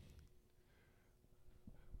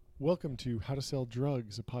Welcome to How to Sell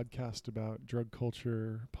Drugs, a podcast about drug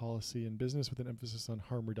culture, policy, and business with an emphasis on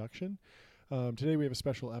harm reduction. Today we have a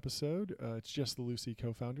special episode. It's just the Lucy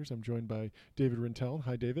co-founders. I'm joined by David Rintel.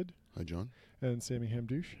 Hi, David. Hi, John. And Sammy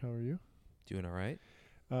Hamdouche. How are you? Doing all right.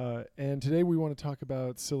 And today we want to talk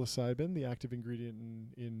about psilocybin, the active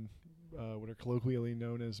ingredient in what are colloquially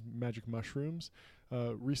known as magic mushrooms,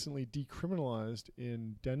 recently decriminalized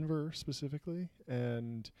in Denver specifically.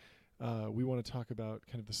 And we want to talk about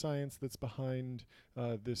kind of the science that's behind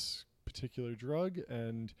this particular drug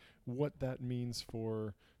and what that means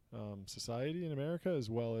for society in America as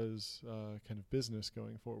well as kind of business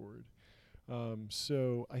going forward.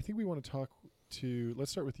 So I think we want to let's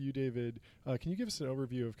start with you, David. Can you give us an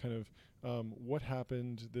overview of kind of what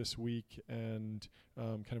happened this week and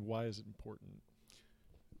kind of why is it important?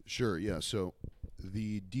 Sure, yeah. So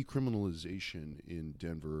the decriminalization in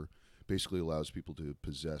Denver basically allows people to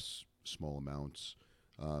possess small amounts,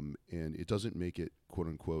 and it doesn't make it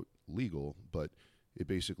quote-unquote legal, but it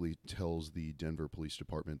basically tells the Denver Police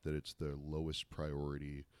Department that it's the lowest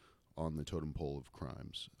priority on the totem pole of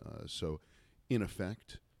crimes. So in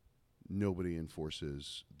effect, nobody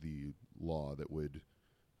enforces the law that would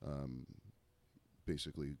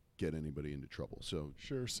basically get anybody into trouble. So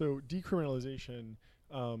Sure. So decriminalization,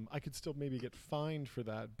 I could still maybe get fined for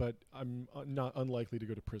that, but I'm not unlikely to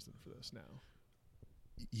go to prison for this now.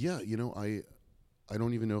 yeah, I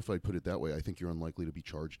don't even know if I'd put it that way. I think you're unlikely to be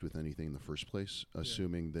charged with anything in the first place,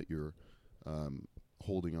 assuming that you're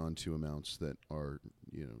holding on to amounts that are,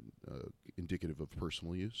 indicative of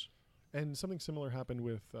personal use. And something similar happened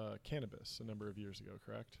with cannabis a number of years ago,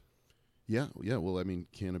 correct? Yeah. Well, I mean,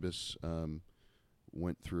 cannabis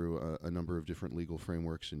went through a number of different legal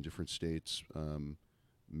frameworks in different states,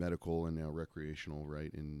 medical and now recreational,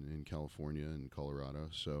 right, in California and Colorado.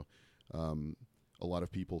 So a lot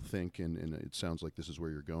of people think, and it sounds like this is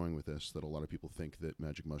where you're going with this, that a lot of people think that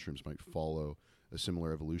magic mushrooms might follow a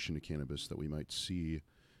similar evolution to cannabis, that we might see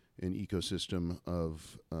an ecosystem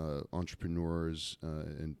of entrepreneurs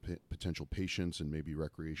and potential patients and maybe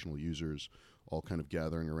recreational users all kind of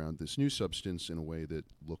gathering around this new substance in a way that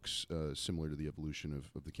looks similar to the evolution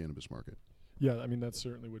of the cannabis market. Yeah, I mean, that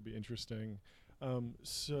certainly would be interesting.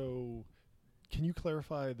 So can you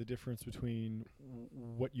clarify the difference between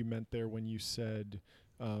what you meant there when you said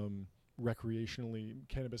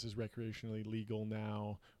cannabis is recreationally legal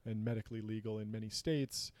now and medically legal in many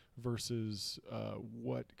states versus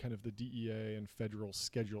what kind of the DEA and federal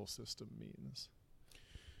schedule system means?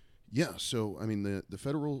 Yeah, so I mean the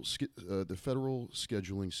federal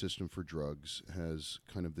scheduling system for drugs has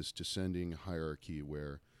kind of this descending hierarchy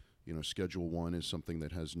where, Schedule 1 is something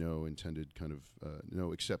that has no intended kind of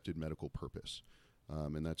no accepted medical purpose,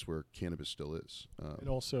 and that's where cannabis still is. And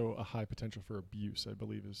also a high potential for abuse, I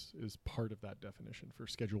believe, is part of that definition for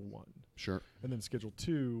Schedule 1. Sure. And then Schedule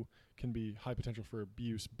 2 can be high potential for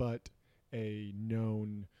abuse, but a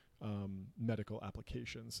known medical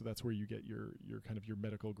application. So that's where you get your kind of your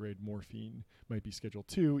medical grade morphine might be Schedule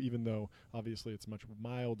 2, even though obviously it's much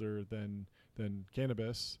milder than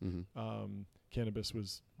cannabis. Mm-hmm. Cannabis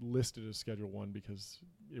was listed as Schedule 1 because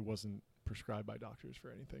it wasn't prescribed by doctors for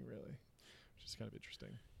anything really, which is kind of interesting.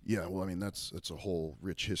 Yeah, well, I mean that's a whole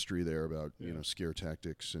rich history there about scare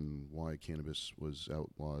tactics and why cannabis was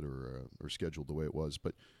outlawed or scheduled the way it was.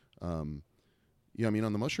 But I mean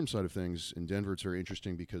on the mushroom side of things in Denver, it's very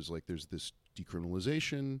interesting because there's this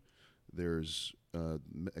decriminalization, there's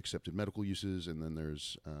accepted medical uses, and then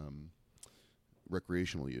there's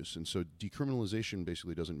recreational use. And so decriminalization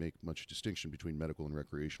basically doesn't make much distinction between medical and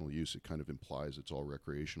recreational use. It kind of implies it's all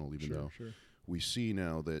recreational, even though we see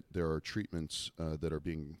now that there are treatments that are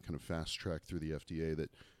being kind of fast-tracked through the FDA that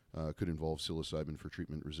could involve psilocybin for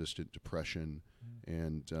treatment-resistant depression.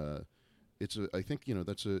 And I think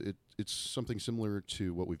it's something similar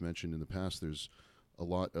to what we've mentioned in the past. There's a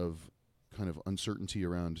lot of kind of uncertainty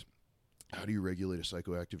around how do you regulate a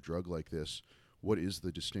psychoactive drug like this? What is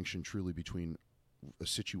the distinction truly between a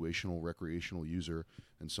situational recreational user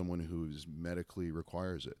and someone who's medically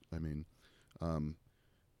requires it? I mean,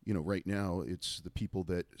 right now it's the people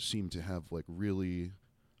that seem to have really,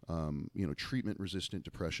 treatment-resistant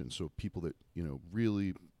depression. So people that,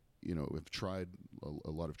 really, have tried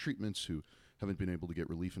a lot of treatments who haven't been able to get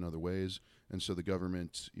relief in other ways. And so the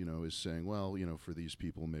government, is saying, well, for these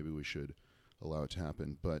people, maybe we should allow it to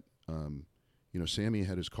happen. But, Sammy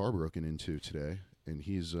had his car broken into today, and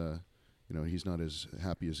he's not as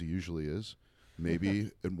happy as he usually is. Maybe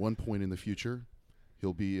at one point in the future,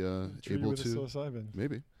 he'll be able to psilocybin.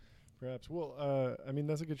 Maybe. Perhaps. Well, I mean,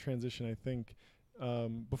 that's a good transition. I think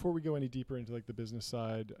before we go any deeper into like the business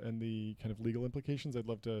side and the kind of legal implications, I'd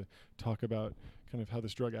love to talk about kind of how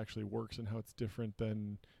this drug actually works and how it's different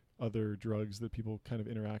than other drugs that people kind of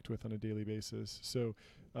interact with on a daily basis. So,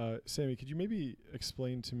 Sammy, could you maybe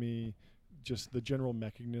explain to me just the general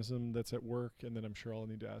mechanism that's at work, and then I'm sure I'll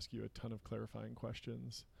need to ask you a ton of clarifying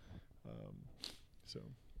questions.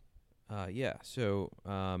 Yeah. So,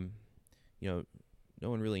 no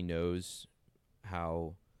one really knows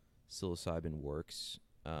how psilocybin works,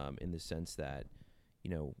 in the sense that,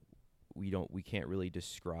 we can't really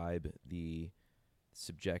describe the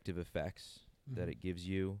subjective effects that it gives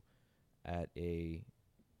you at a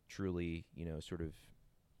truly, sort of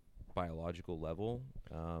biological level,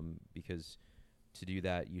 because to do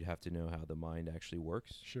that, you'd have to know how the mind actually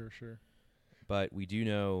works. Sure. But we do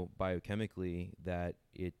know biochemically that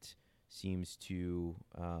it seems to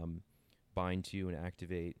bind to and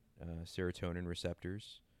activate serotonin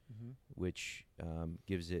receptors, which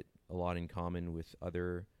gives it a lot in common with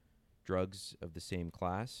other drugs of the same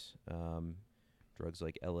class, drugs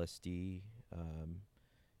like LSD,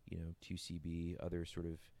 2CB, other sort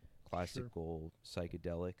of classical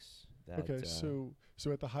psychedelics. Okay, so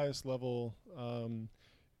at the highest level,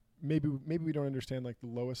 maybe we don't understand like the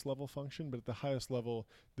lowest level function, but at the highest level,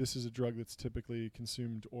 this is a drug that's typically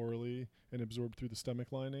consumed orally and absorbed through the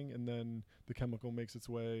stomach lining, and then the chemical makes its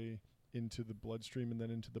way into the bloodstream and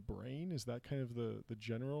then into the brain. Is that kind of the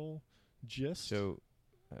general gist? So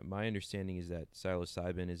my understanding is that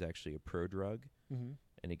psilocybin is actually a prodrug,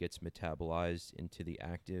 and it gets metabolized into the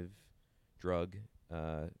active drug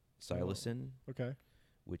psilocin,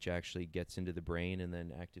 which actually gets into the brain and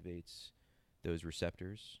then activates those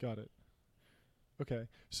receptors. Got it. Okay.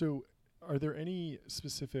 So are there any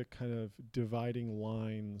specific kind of dividing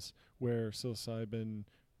lines where psilocybin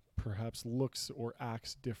perhaps looks or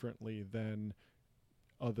acts differently than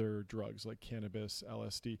other drugs like cannabis,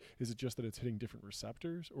 LSD? Is it just that it's hitting different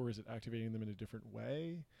receptors, or is it activating them in a different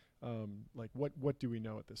way? Like what do we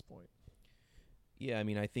know at this point? Yeah, I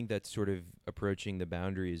mean, I think that's sort of approaching the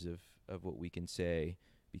boundaries of what we can say,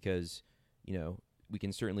 because, we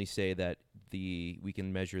can certainly say that we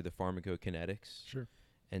can measure the pharmacokinetics. Sure.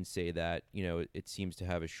 And say that, it seems to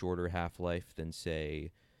have a shorter half-life than,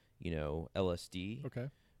 say, LSD. Okay.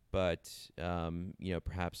 But,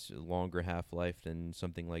 perhaps a longer half-life than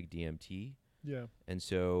something like DMT. Yeah. And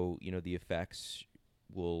so, the effects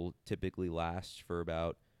will typically last for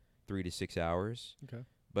about 3 to 6 hours. Okay.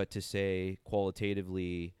 But to say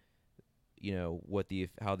qualitatively,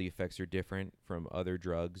 how the effects are different from other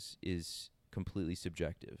drugs is completely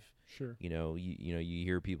subjective. Sure. You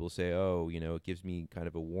hear people say, "Oh, it gives me kind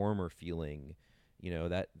of a warmer feeling."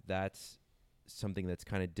 That's something that's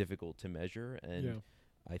kind of difficult to measure, and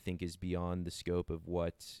I think is beyond the scope of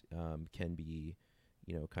what can be,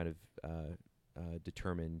 kind of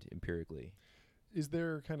determined empirically. Is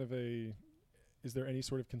there any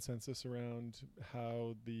sort of consensus around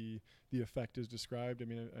how the effect is described? I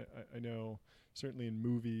mean, I know certainly in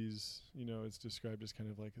movies, it's described as kind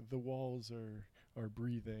of like the walls are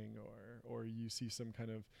breathing, or you see some kind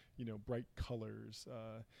of, bright colors.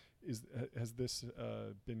 Has this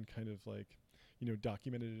been kind of like,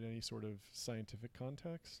 documented in any sort of scientific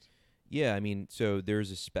context? Yeah, I mean, so there's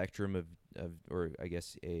a spectrum of or I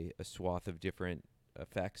guess a swath of different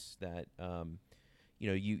effects that,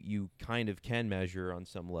 you kind of can measure on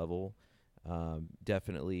some level.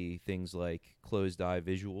 Definitely things like closed eye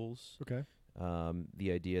visuals. Okay.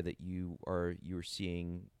 The idea that you're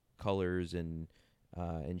seeing colors and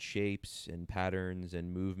shapes and patterns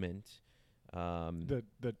and movement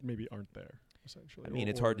that maybe aren't there, essentially. I mean,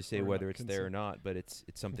 it's hard to say whether it's there or not, but it's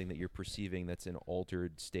something that you're perceiving that's an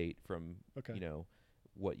altered state from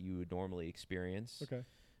what you would normally experience. Okay.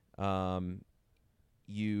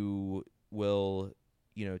 You will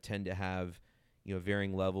tend to have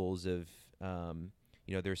varying levels of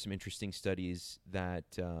there's some interesting studies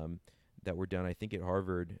that were done, I think, at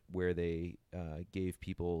Harvard, where they gave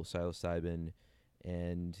people psilocybin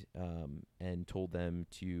and told them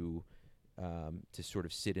to sort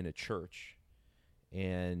of sit in a church,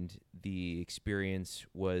 and the experience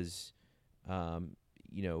was kind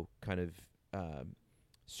of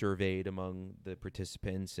surveyed among the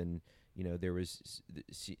participants, and there was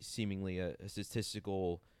seemingly a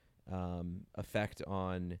statistical effect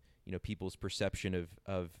on people's perception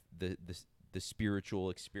of the spiritual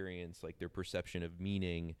experience, like their perception of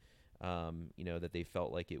meaning, that they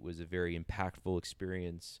felt like it was a very impactful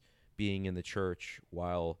experience being in the church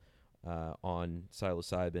while on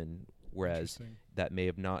psilocybin, whereas that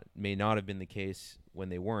may not have been the case when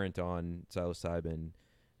they weren't on psilocybin.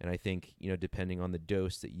 And I think, depending on the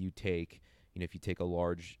dose that you take, if you take a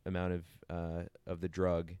large amount of the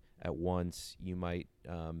drug at once, you might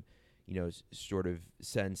sort of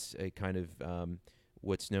sense a kind of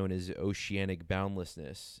what's known as oceanic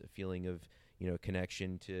boundlessness, a feeling of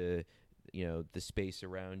connection to the space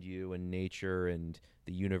around you and nature and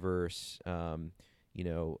the universe.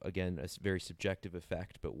 Again, a very subjective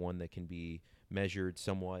effect, but one that can be measured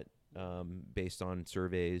somewhat based on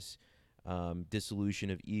surveys.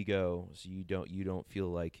 Dissolution of ego, so you don't feel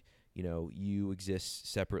like you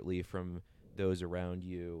exist separately from those around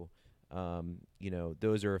you.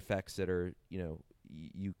 Those are effects that are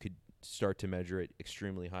you could start to measure at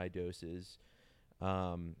extremely high doses.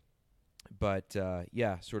 But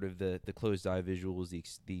sort of the closed eye visual is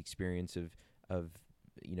the experience of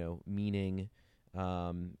meaning,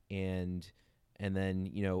 and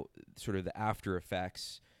then sort of the after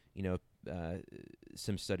effects.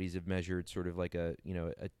 Some studies have measured sort of like a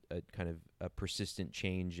kind of a persistent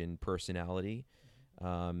change in personality.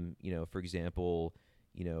 For example,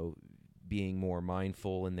 being more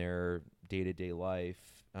mindful in their day-to-day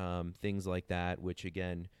life, things like that, which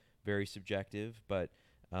again, very subjective, but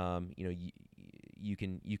you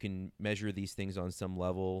can measure these things on some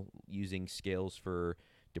level using scales for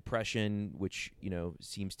depression, which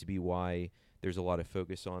seems to be why there's a lot of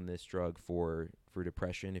focus on this drug for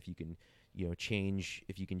depression. If you can change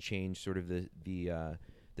sort of the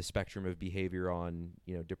spectrum of behavior on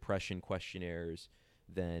depression questionnaires,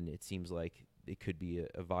 then it seems like it could be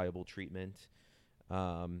a viable treatment.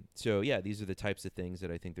 These are the types of things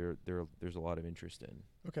that I think there's a lot of interest in.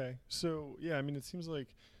 Okay, so I mean, it seems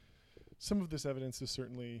like some of this evidence is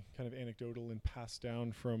certainly kind of anecdotal and passed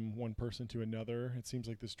down from one person to another. It seems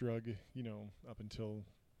like this drug, up until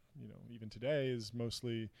even today, is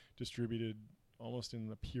mostly distributed almost in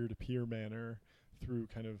a peer-to-peer manner through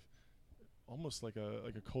kind of almost like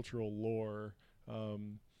a cultural lore,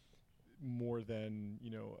 more than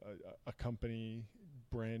a company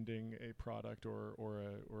branding a product or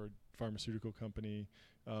a pharmaceutical company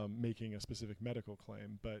making a specific medical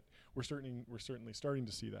claim. But we're certainly starting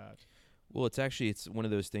to see that. Well, it's one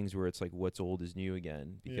of those things where it's like what's old is new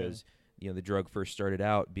again, because the drug first started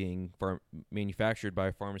out being manufactured by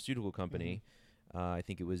a pharmaceutical company. Mm-hmm. I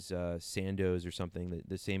think it was Sandoz or something,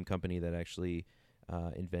 the same company that actually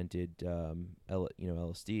invented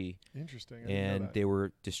LSD. Interesting. And they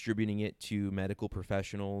were distributing it to medical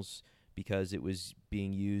professionals because it was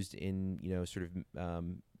being used in sort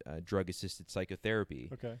of drug-assisted psychotherapy.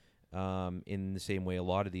 Okay. In the same way a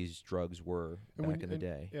lot of these drugs were back in the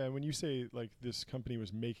day. Yeah, when you say like this company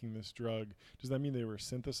was making this drug, does that mean they were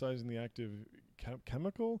synthesizing the active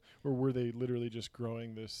chemical, or were they literally just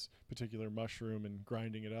growing this particular mushroom and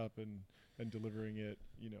grinding it up and delivering it,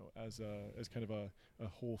 as kind of a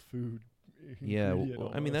whole food? Yeah, well,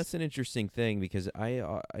 I mean, that's an interesting thing, because I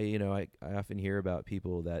often hear about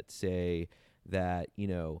people that say that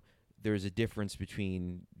there's a difference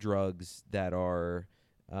between drugs that are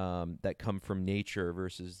that come from nature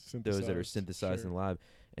versus those that are synthesized in the lab.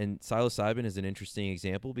 And psilocybin is an interesting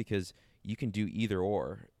example because you can do either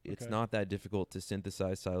or. It's not that difficult to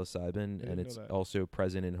synthesize psilocybin, and it's also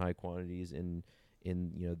present in high quantities in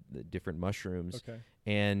the different mushrooms. Okay.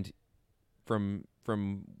 And from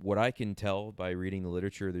what I can tell by reading the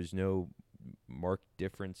literature, there's no marked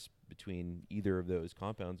difference between either of those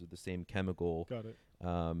compounds with the same chemical. Got it.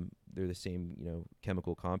 They're the same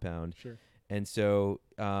chemical compound. Sure. And so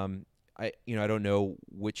I don't know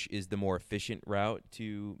which is the more efficient route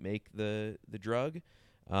to make the drug,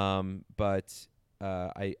 but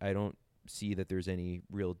I don't see that there's any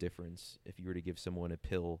real difference if you were to give someone a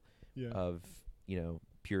pill of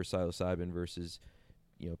pure psilocybin versus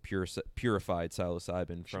purified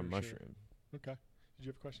psilocybin from mushroom. Okay. Did you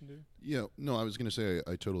have a question, David? Yeah. No, I was going to say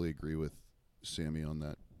I totally agree with Sammy on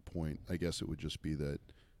that point. I guess it would just be that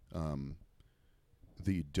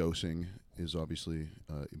the dosing is obviously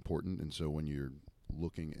important, and so when you're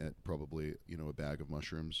looking at probably a bag of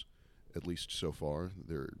mushrooms, at least so far,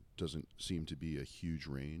 there doesn't seem to be a huge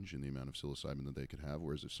range in the amount of psilocybin that they could have.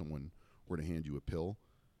 Whereas if someone were to hand you a pill,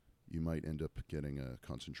 you might end up getting a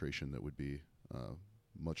concentration that would be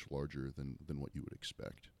much larger than what you would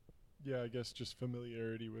expect. Yeah, I guess just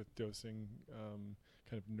familiarity with dosing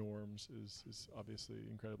kind of norms is obviously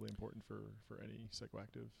incredibly important for any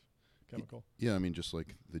psychoactive chemical. Yeah, I mean, just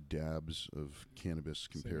like the dabs of cannabis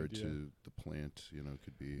compared to the plant,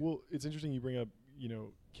 could be. Well, it's interesting you bring up,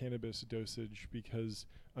 cannabis dosage, because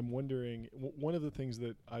I'm wondering, one of the things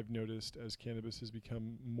that I've noticed as cannabis has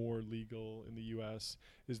become more legal in the U.S.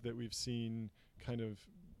 is that we've seen kind of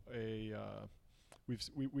a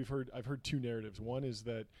I've heard two narratives. One is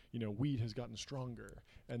that weed has gotten stronger,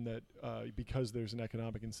 and that because there's an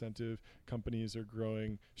economic incentive, companies are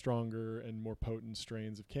growing stronger and more potent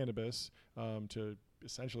strains of cannabis to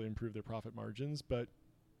essentially improve their profit margins. But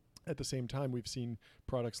at the same time, we've seen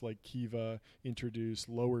products like Kiva introduce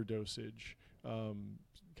lower dosage kind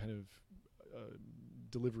of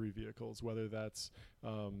delivery vehicles, whether that's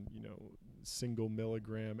single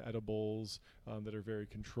milligram edibles that are very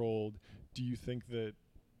controlled. Do you think that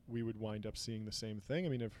we would wind up seeing the same thing? I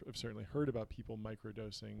mean, I've certainly heard about people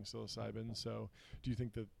microdosing psilocybin. So do you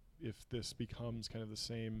think that if this becomes kind of the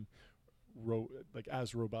same,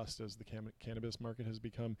 as robust as the cannabis market has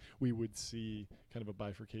become, we would see kind of a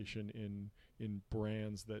bifurcation in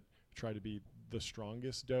brands that try to be the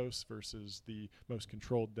strongest dose versus the most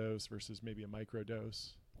controlled dose versus maybe a micro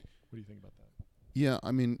dose? What do you think about that? Yeah,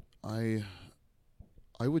 I mean, I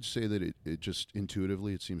would say that it just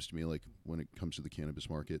intuitively, it seems to me like when it comes to the cannabis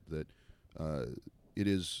market that it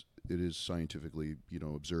is scientifically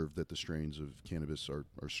observed that the strains of cannabis are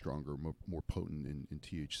stronger, more potent in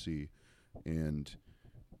THC, and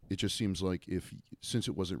it just seems like since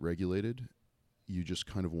it wasn't regulated, you just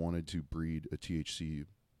kind of wanted to breed a THC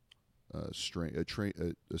strain, a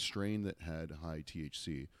strain that had high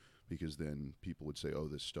THC, because then people would say, oh,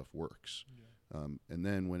 this stuff works. Yeah. And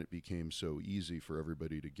then when it became so easy for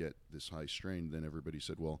everybody to get this high strain, then everybody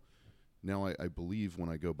said, well, now I believe when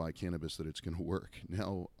I go buy cannabis that it's going to work.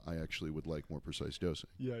 Now I actually would like more precise dosing.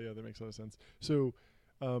 Yeah, that makes a lot of sense. So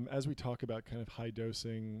as we talk about kind of high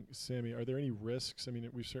dosing, Sammy, are there any risks? I mean,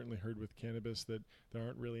 we've certainly heard with cannabis that there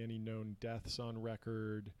aren't really any known deaths on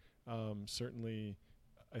record. Certainly,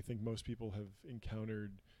 I think most people have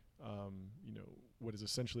encountered what is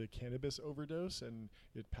essentially a cannabis overdose, and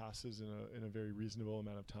it passes in a very reasonable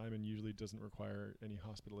amount of time and usually doesn't require any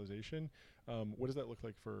hospitalization. What does that look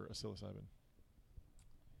like for a psilocybin?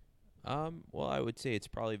 Well, I would say it's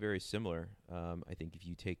probably very similar. I think if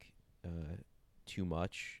you take too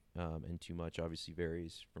much, and too much obviously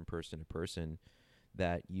varies from person to person,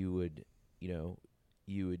 that you would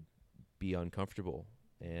be uncomfortable,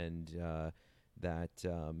 and that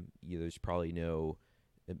there's probably no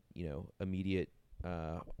immediate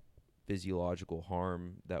physiological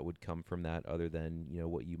harm that would come from that, other than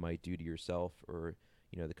what you might do to yourself, or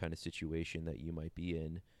the kind of situation that you might be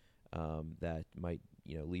in that might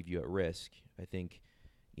leave you at risk. I think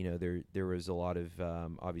there was a lot of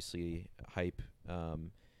obviously hype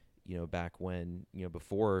back when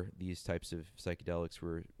before these types of psychedelics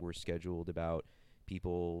were scheduled, about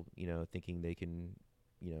people thinking they can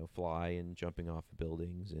fly and jumping off of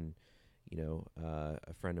buildings. And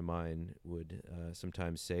a friend of mine would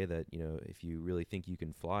sometimes say that if you really think you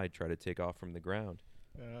can fly, try to take off from the ground.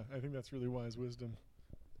 I think that's really wise wisdom.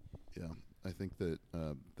 Yeah, I think that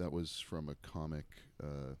that was from a comic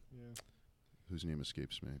whose name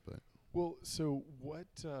escapes me. But well, so what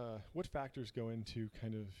factors go into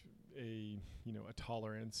kind of a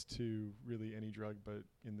tolerance to really any drug, but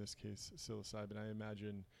in this case psilocybin? I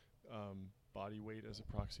imagine body weight as a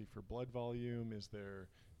proxy for blood volume. Is there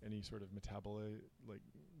any sort of metabolism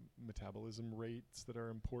rates that are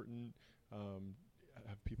important?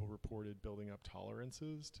 Have people reported building up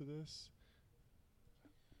tolerances to this?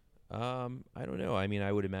 I don't know. I mean,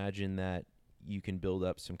 I would imagine that you can build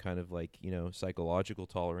up some kind of psychological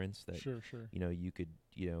tolerance that sure. You could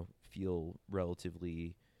feel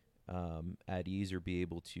relatively at ease, or be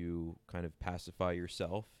able to kind of pacify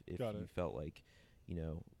yourself if you felt like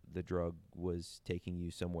the drug was taking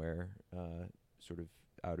you somewhere sort of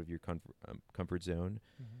out of your comfort zone.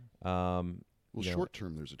 Mm-hmm. Well, short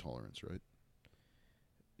term there's a tolerance, right?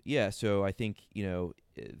 Yeah, so I think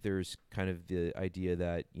there's kind of the idea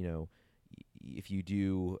that if you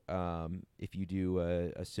do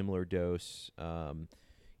a similar dose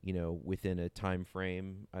within a time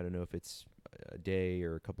frame, I don't know if it's a day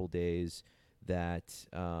or a couple days, that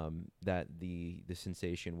the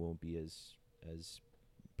sensation won't be as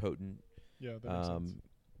potent. Yeah, that makes sense.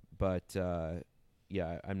 But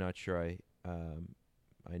yeah, I'm not sure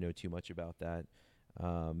I know too much about that.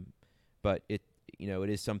 But it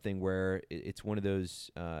is something where it's one of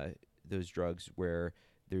those drugs where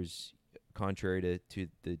there's, contrary to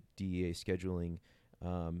the DEA scheduling,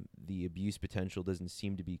 the abuse potential doesn't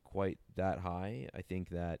seem to be quite that high. I think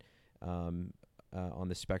that on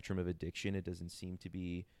the spectrum of addiction, it doesn't seem to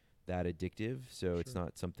be that addictive. So Sure. It's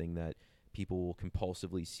not something that people will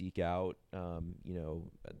compulsively seek out,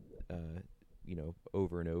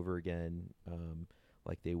 over and over again,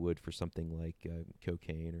 like they would for something like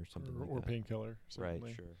cocaine or something like that. Or painkiller. Right,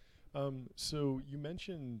 sure. So you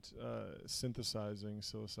mentioned synthesizing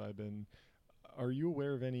psilocybin. are you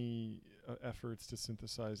aware of any efforts to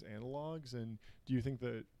synthesize analogs? And do you think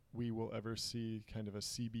that we will ever see kind of a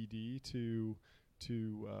CBD to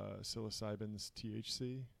psilocybin's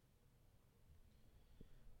THC?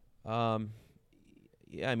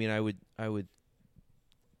 Yeah, I mean, I would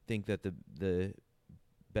think that the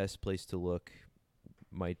best place to look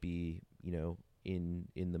might be, in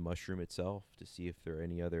the mushroom itself to see if there are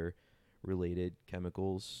any other related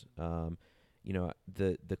chemicals. The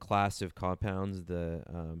class of compounds, the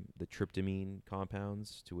tryptamine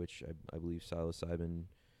compounds, to which I believe psilocybin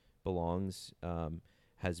belongs,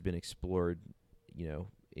 has been explored,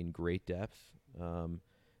 in great depth. I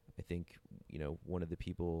think, one of the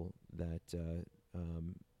people that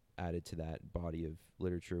added to that body of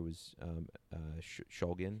literature was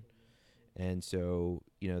Shulgin. And so,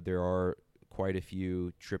 there are quite a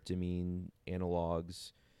few tryptamine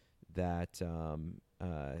analogs that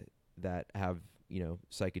that have,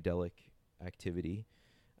 psychedelic activity.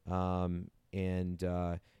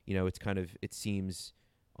 It seems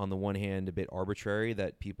on the one hand a bit arbitrary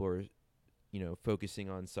that people are, focusing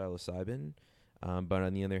on psilocybin. But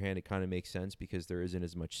on the other hand, it kind of makes sense because there isn't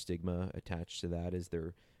as much stigma attached to that as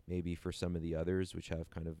there may be for some of the others, which have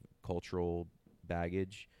kind of cultural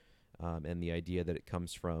baggage. And the idea that it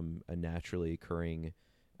comes from a naturally occurring,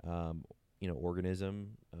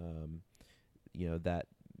 organism, that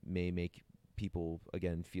may make people,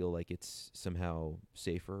 again, feel like it's somehow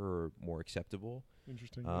safer or more acceptable.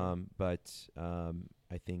 Interesting. But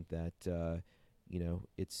I think that,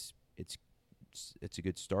 it's a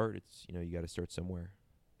good start. It's, you got to start somewhere.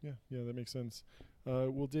 Yeah, that makes sense.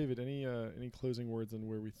 Well, David, any closing words on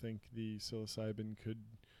where we think the psilocybin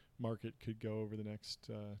market could go over the next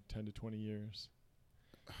 10 to 20 years?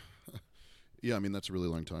 Yeah, I mean, that's a really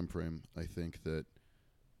long time frame. I think that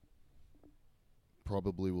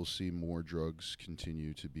probably we'll see more drugs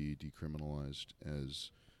continue to be decriminalized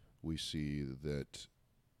as we see that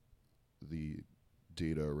the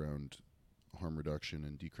data around harm reduction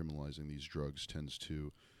and decriminalizing these drugs tends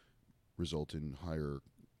to result in higher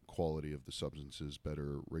quality of the substances,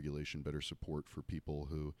 better regulation, better support for people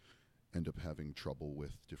who end up having trouble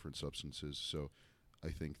with different substances. So I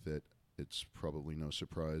think that it's probably no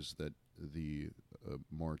surprise that the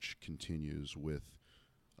march continues with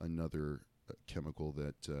another chemical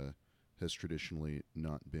that has traditionally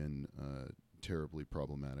not been terribly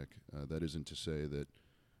problematic. That isn't to say that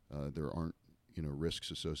there aren't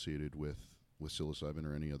risks associated with psilocybin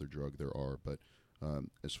or any other drug. There are, but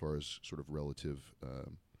as far as sort of relative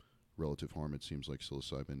harm, it seems like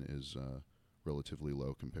psilocybin is relatively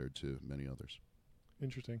low compared to many others.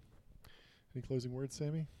 Interesting. Any closing words,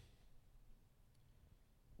 Sammy?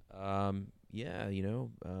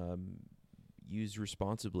 Use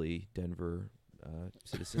responsibly, Denver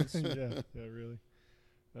citizens. Yeah, really.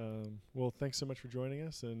 Well, thanks so much for joining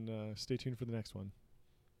us, and stay tuned for the next one.